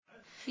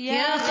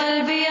يا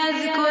قلبي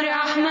أذكر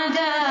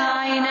أحمدا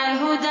عين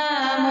الهدى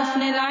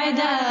مفني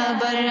العدا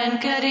برا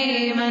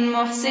كريما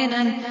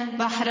محسنا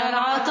بحر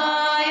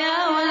العطايا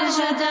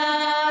والجدا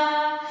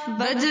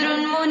بدر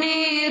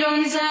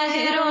منير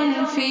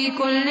زاهر في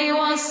كل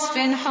وصف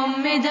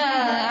حمدا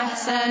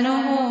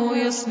إحسانه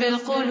يصبي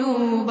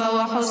القلوب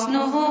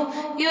وحسنه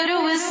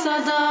يروي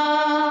الصدى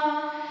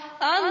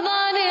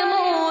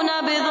الظالمون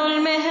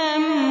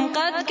بظلمهم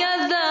قد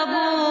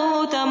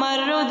كذبوه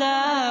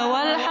تمردا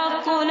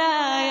والحق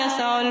لا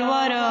يسع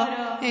الورى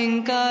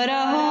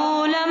إنكاره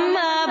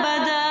لما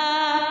بدا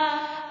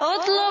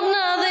اطلب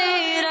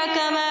نظير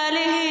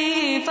كماله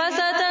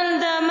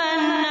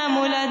فستندمن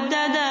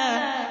ملددا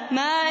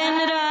ما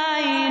إن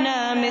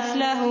رأينا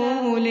مثله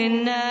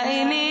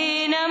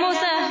للنائمين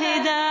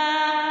مسهدا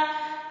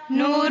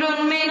نور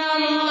من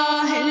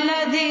الله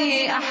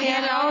الذي أحيا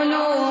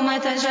العلوم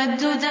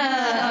تجددا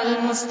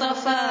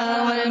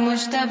المصطفى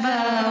والمجتبى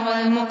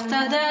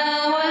والمقتدى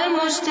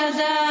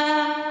والمجتدى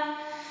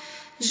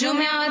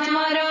جمعت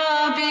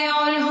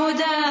مرابيع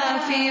الهدى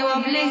في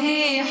وبله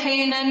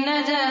حين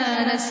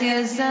الندى نسي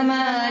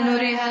الزمان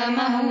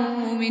رهامه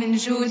من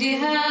جود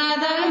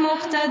هذا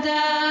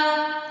المقتدى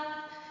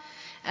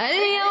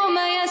اليوم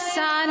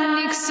يسعى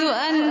النكس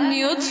أن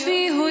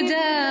يطفي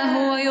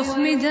هداه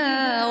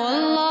ويخمدا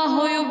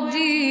والله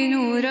يبدي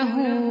نوره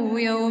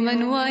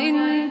يوما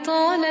وإن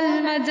طال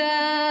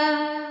المدى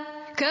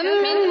كم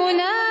من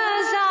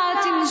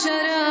منازعة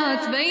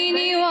جرت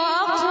بيني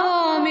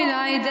وأقوام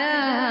العدا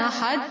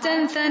حتى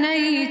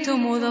انثنيت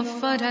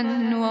مظفرا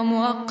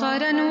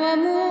وموقرا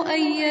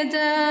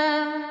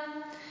ومؤيدا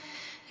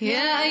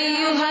يا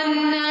أيها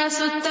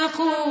الناس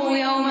اتقوا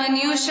يوما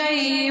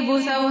يشيب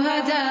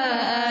ثوهدا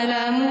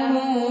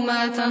آلامه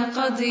ما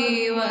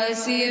تنقضي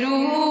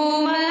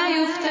وأسيره ما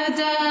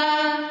يفتدى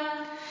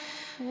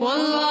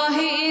والله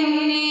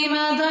إني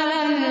ما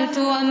ضللت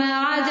وما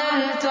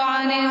عدلت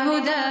عن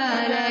الهدى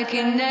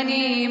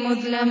لكنني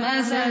مذ لم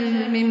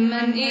أزل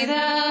ممن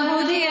إذا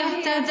هدي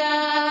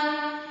اهتدى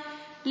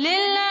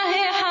لله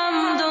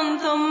حمد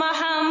ثم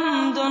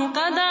حمد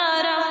قد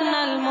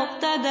عرفنا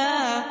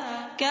المقتدى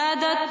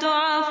كادت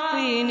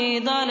تعفيني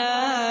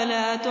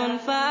ضلالات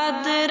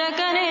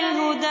فأدركني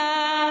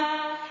الهدى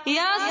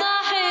يا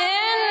صاحي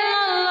إن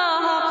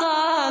الله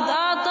قد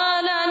أعطى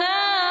لنا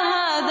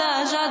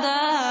هذا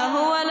جدا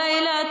هو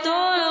ليلة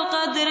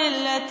القدر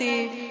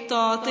التي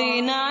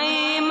تعطي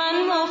نعيما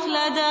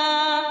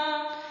مخلدا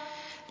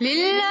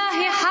لله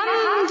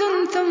حمد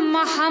ثم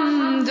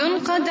حمد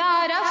قد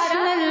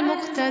عرفنا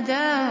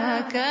المقتدى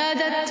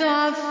كادت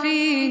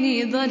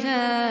تعفيني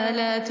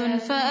ضلالات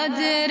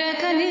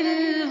فأدركني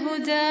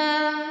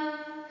الهدى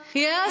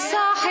يا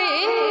صاحي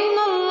إن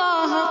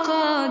الله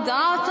قد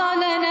أعطى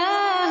لنا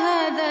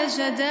هذا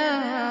جدا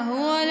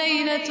هو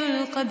ليلة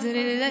القدر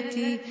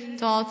التي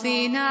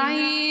تعطي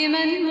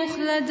نعيما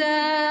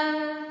مخلدا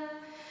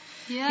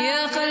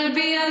يا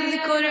قلبي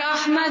أذكر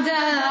أحمدا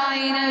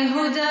عين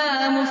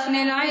الهدى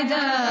مفني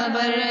العدا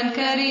برا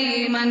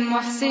كريما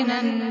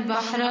محسنا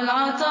بحر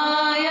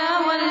العطايا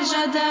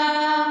والجدا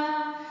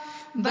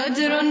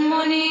بدر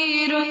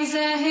منير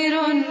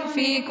زاهر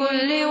في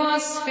كل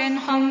وصف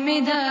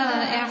حمدا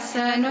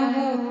إحسانه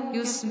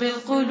يصبي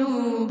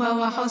القلوب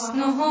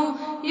وحسنه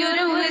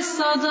يروي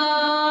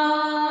الصدى